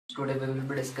Today we will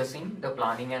be discussing the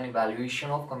planning and evaluation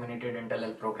of community dental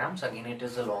health programs. Again, it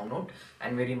is a long note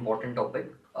and very important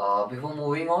topic. Before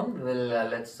moving on,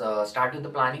 let's start with the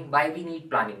planning. Why we need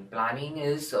planning? Planning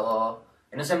is,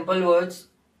 in a simple words,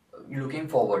 looking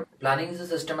forward. Planning is a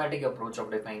systematic approach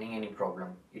of defining any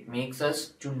problem. It makes us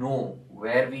to know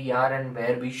where we are and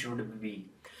where we should be.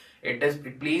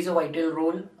 It plays a vital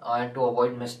role to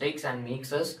avoid mistakes and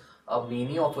makes us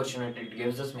many opportunity. It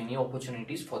gives us many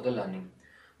opportunities for the learning.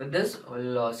 With this,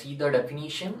 we'll see the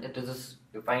definition. It is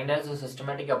defined as a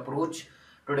systematic approach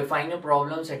to define a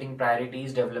problem, setting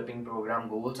priorities, developing program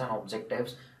goals and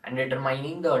objectives, and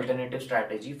determining the alternative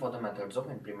strategy for the methods of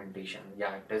implementation.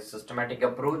 Yeah, it is systematic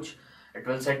approach. It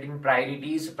will setting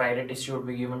priorities. Priorities should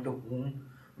be given to whom,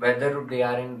 whether they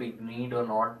are in big need or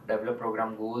not. Develop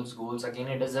program goals. Goals again,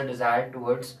 it is a desire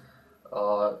towards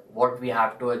what we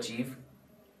have to achieve.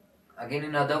 Again,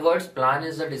 in other words, plan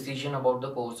is a decision about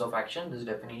the course of action. This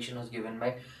definition is given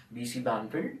by B.C.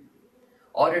 Banfield,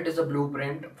 or it is a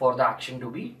blueprint for the action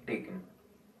to be taken.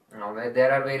 Now,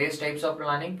 there are various types of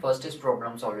planning. First is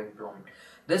problem solving plan.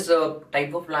 This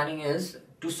type of planning is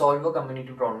to solve a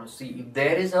community problem. See, if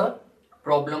there is a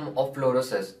problem of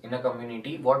fluorosis in a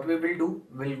community, what we will do,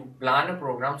 we'll plan a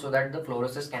program so that the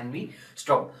fluorosis can be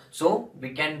stopped. So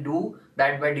we can do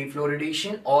that by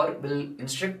defluoridation, or will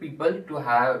instruct people to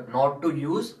have not to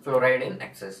use fluoride in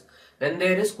excess. Then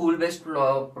there is school-based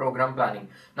program planning.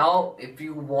 Now, if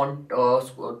you want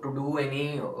to do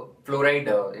any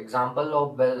fluoride, example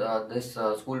of this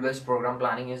school-based program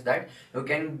planning is that you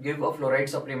can give a fluoride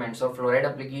supplements or fluoride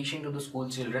application to the school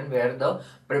children where the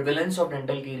prevalence of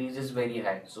dental caries is very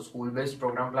high. So, school-based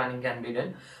program planning can be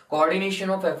done. Coordination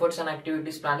of efforts and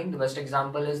activities planning. The best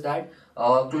example is that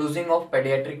closing of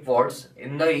pediatric wards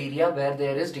in the area where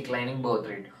there is declining birth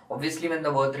rate. Obviously, when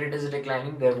the birth rate is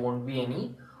declining, there won't be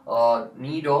any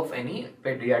need of any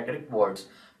pediatric wards.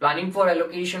 Planning for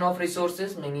allocation of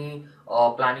resources. Many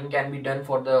planning can be done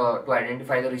for the to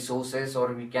identify the resources,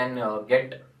 or we can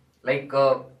get like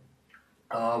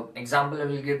example I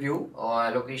will give you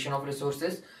allocation of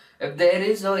resources. If there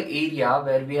is a area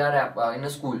where we are in a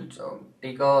school, so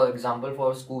take a example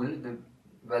for school,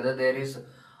 whether there is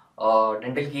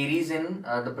dental caries in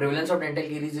the prevalence of dental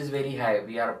caries is very high.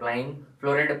 We are applying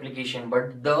fluoride application,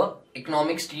 but the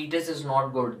economic status is not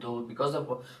good, though, because the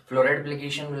fluoride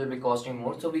application will be costing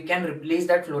more. So we can replace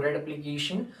that fluoride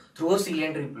application through a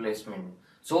sealant replacement.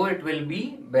 So it will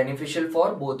be beneficial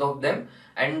for both of them,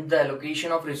 and the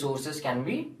allocation of resources can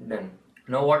be done.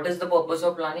 Now, what is the purpose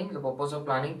of planning? The purpose of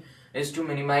planning is to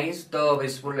minimize the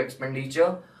wasteful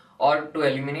expenditure, or to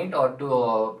eliminate, or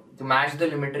to match the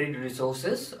limited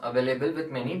resources available with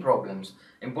many problems.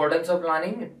 Importance of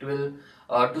planning, it will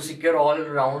to secure all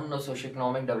round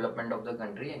socio-economic development of the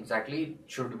country. Exactly, it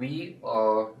should be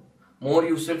more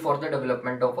useful for the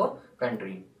development of a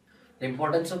country. The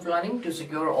importance of planning to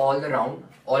secure all round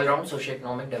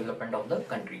socio-economic development of the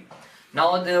country.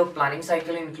 Now, the planning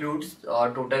cycle includes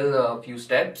total few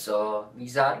steps.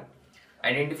 These are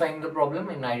identifying the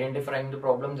problem. In identifying the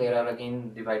problem, there are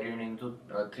again divided into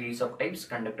three subtypes: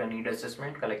 conduct a need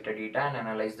assessment, collect the data, and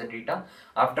analyze the data.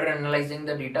 After analyzing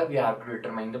the data, we have to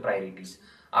determine the priorities.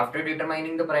 After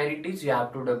determining the priorities, you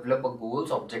have to develop goals,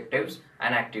 objectives,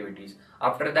 and activities.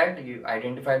 After that, you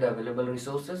identify the available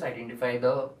resources, identify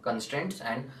the constraints,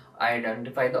 and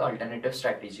identify the alternative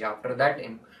strategy. After that,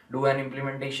 do an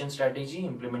implementation strategy,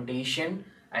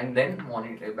 and then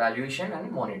evaluation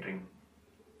and monitoring.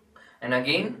 And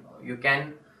again, you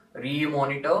can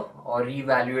re-monitor or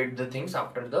re-evaluate the things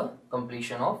after the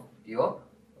completion of your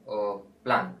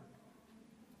plan.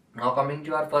 Now, coming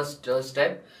to our first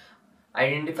step,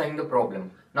 identifying the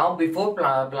problem. Now, before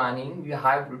planning, you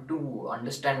have to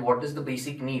understand what is the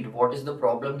basic need, what is the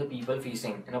problem the people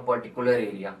facing in a particular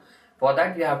area. For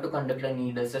that, we have to conduct a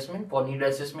need assessment. For need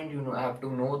assessment, you have to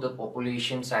know the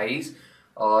population size,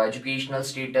 educational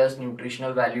status,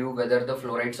 nutritional value, whether the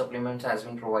fluoride supplements has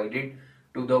been provided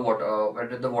to the water,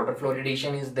 whether the water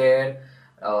fluoridation is there,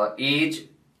 age,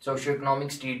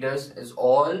 socioeconomic status is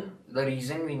all the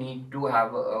reason we need to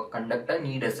have conduct a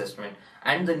need assessment,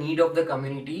 and the need of the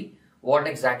community, what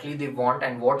exactly they want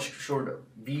and what should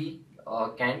we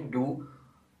can do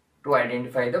to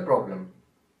identify the problem.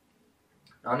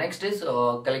 Now, next is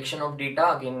collection of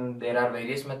data. Again, there are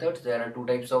various methods. There are two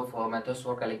types of methods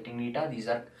for collecting data. These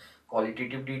are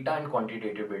qualitative data and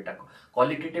quantitative data.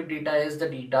 Qualitative data is the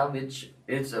data which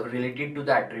is related to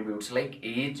the attributes like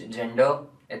age, gender,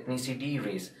 ethnicity,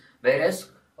 race.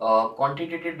 Whereas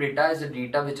quantitative data is the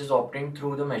data which is obtained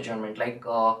through the measurement, like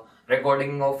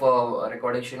recording of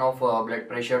blood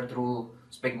pressure through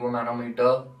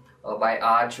sphygmomanometer, by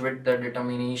arch with the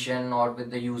determination or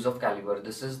with the use of caliber.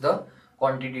 This is the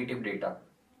quantitative data.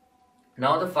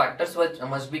 Now the factors which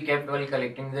must be kept while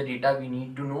collecting the data, we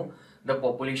need to know the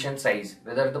population size,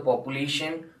 whether the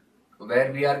population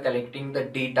where we are collecting the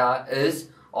data is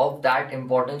of that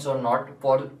importance or not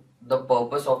for the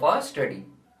purpose of our study.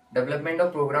 Development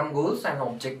of program goals and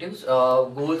objectives.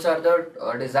 Goals are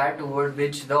the desire toward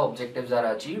which the objectives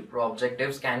are achieved.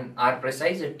 Objectives are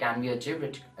precise, it can be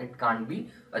achieved, it can't be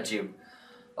achieved.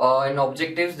 In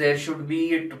objectives, there should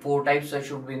be 4 types. There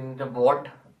should be the what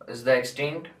is the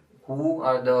extent, who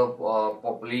are the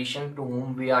population to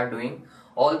whom we are doing.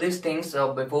 All these things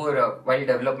before while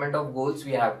development of goals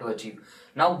we have to achieve.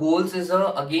 Now goals is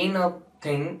again a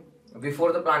thing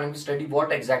before the planning study,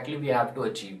 what exactly we have to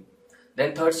achieve.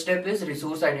 Then third step is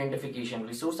resource identification.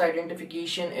 Resource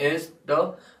identification is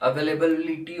the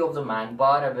availability of the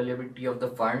manpower, availability of the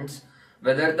funds,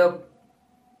 whether the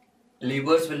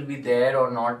labors will be there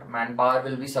or not, manpower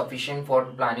will be sufficient for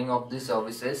planning of the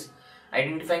services.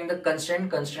 Identifying the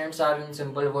constraints are, in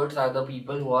simple words, are the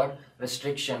people who are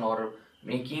restriction or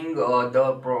making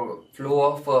the flow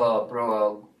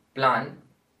of plan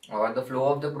or the flow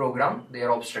of the program, they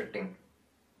are obstructing.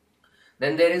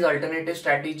 Then there is alternative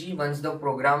strategy. Once the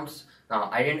programs,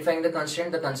 identifying the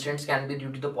constraints can be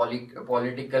due to the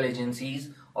political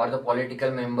agencies or the political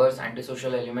members,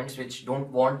 antisocial elements which don't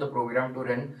want the program to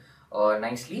run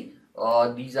nicely.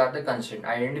 These are the constraints.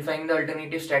 Identifying the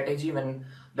alternative strategy, when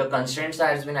the constraints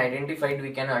has been identified, we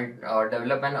can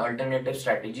develop an alternative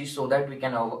strategy so that we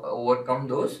can overcome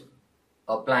those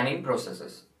planning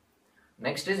processes.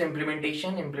 Next is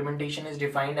implementation. Implementation is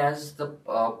defined as the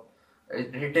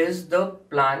it is the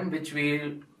plan which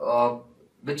we will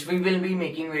be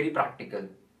making very practical.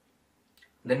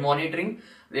 Then monitoring,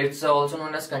 it's also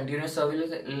known as continuous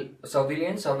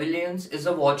surveillance. Surveillance is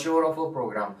a watchover of a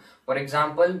program. For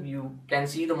example, you can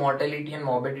see the mortality and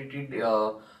morbidity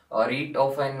rate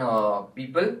of an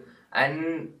people,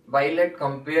 and while it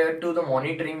compared to the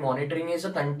monitoring is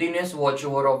a continuous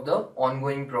watchover of the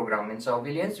ongoing program. In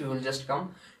surveillance, you will just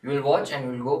come, you will watch and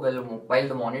you will go, while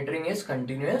the monitoring is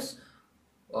continuous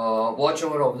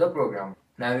watchover of the program.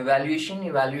 Now evaluation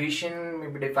may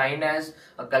be defined as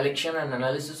a collection and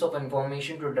analysis of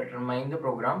information to determine the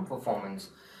program performance.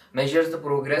 Measures the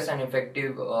progress and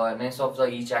effectiveness of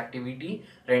each activity,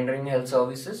 rendering health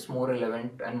services more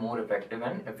relevant and more effective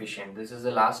and efficient. This is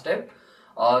the last step.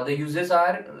 The uses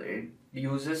are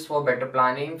uses for better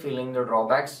planning, filling the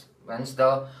drawbacks. Once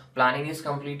the planning is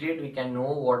completed, we can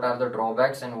know what are the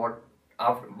drawbacks, and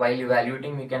while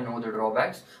evaluating we can know the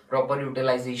drawbacks. Proper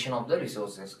utilization of the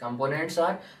resources. Components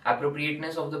are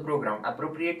appropriateness of the program.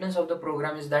 Appropriateness of the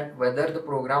program is that whether the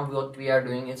program what we are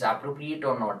doing is appropriate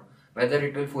or not, whether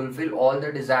it will fulfill all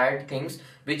the desired things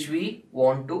which we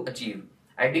want to achieve.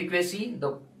 Adequacy,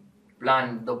 the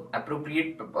plan, the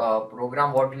appropriate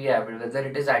program what we have, whether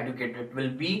it is adequate, it will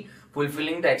be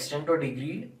fulfilling the extent or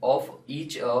degree of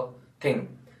each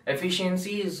thing.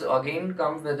 Efficiency is again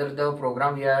comes whether the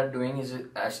program we are doing is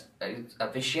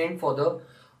efficient for the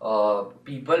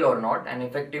people or not. And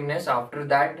effectiveness, after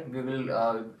that we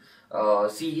will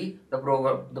see the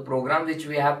program which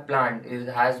we have planned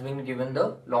has been given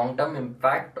the long-term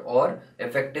impact or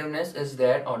effectiveness is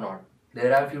there or not.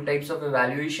 There are few types of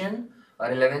evaluation: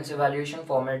 relevance evaluation,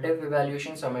 formative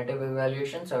evaluation, summative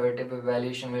evaluation. Summative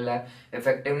evaluation will have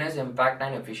effectiveness, impact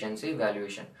and efficiency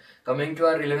evaluation. Coming to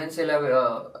our relevance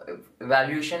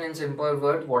evaluation, in simple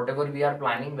words, whatever we are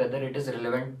planning, whether it is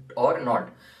relevant or not.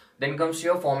 Then comes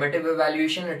your formative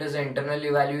evaluation. It is an internal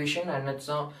evaluation and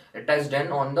it is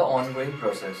done on the ongoing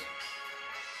process.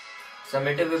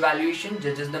 Summative evaluation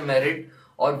judges the merit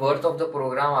or worth of the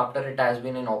program after it has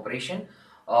been in operation.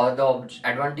 The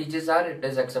advantages are it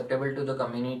is acceptable to the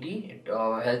community, it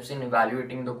helps in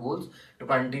evaluating the goals to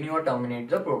continue or terminate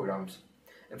the programs.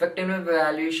 Effectiveness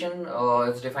evaluation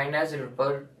is defined as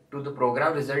refer to the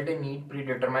program result in need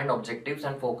predetermined objectives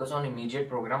and focus on immediate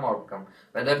program outcome.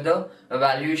 Whether the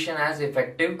evaluation as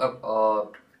effective,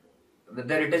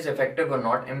 whether it is effective or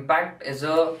not. Impact is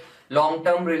a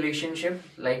long-term relationship.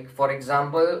 Like for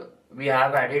example, we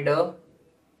have added a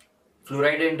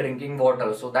fluoride in drinking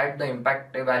water, so that the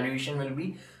impact evaluation will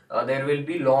be there will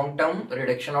be long-term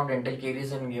reduction of dental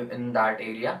caries in that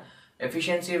area.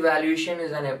 Efficiency evaluation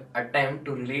is an attempt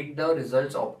to relate the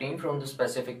results obtained from the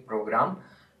specific program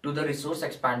to the resource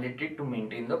expended to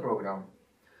maintain the program.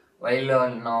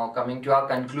 While now coming to our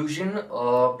conclusion,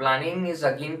 planning is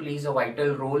again plays a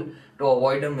vital role to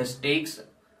avoid mistakes,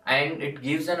 and it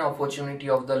gives an opportunity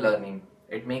of the learning.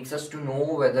 It makes us to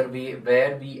know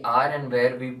where we are and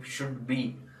where we should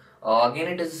be. Again,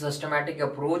 it is a systematic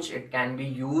approach. It can be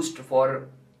used for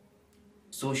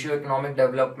socio-economic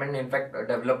development, in fact,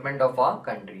 development of our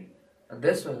country.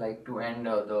 This will like to end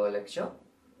the lecture.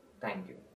 Thank you.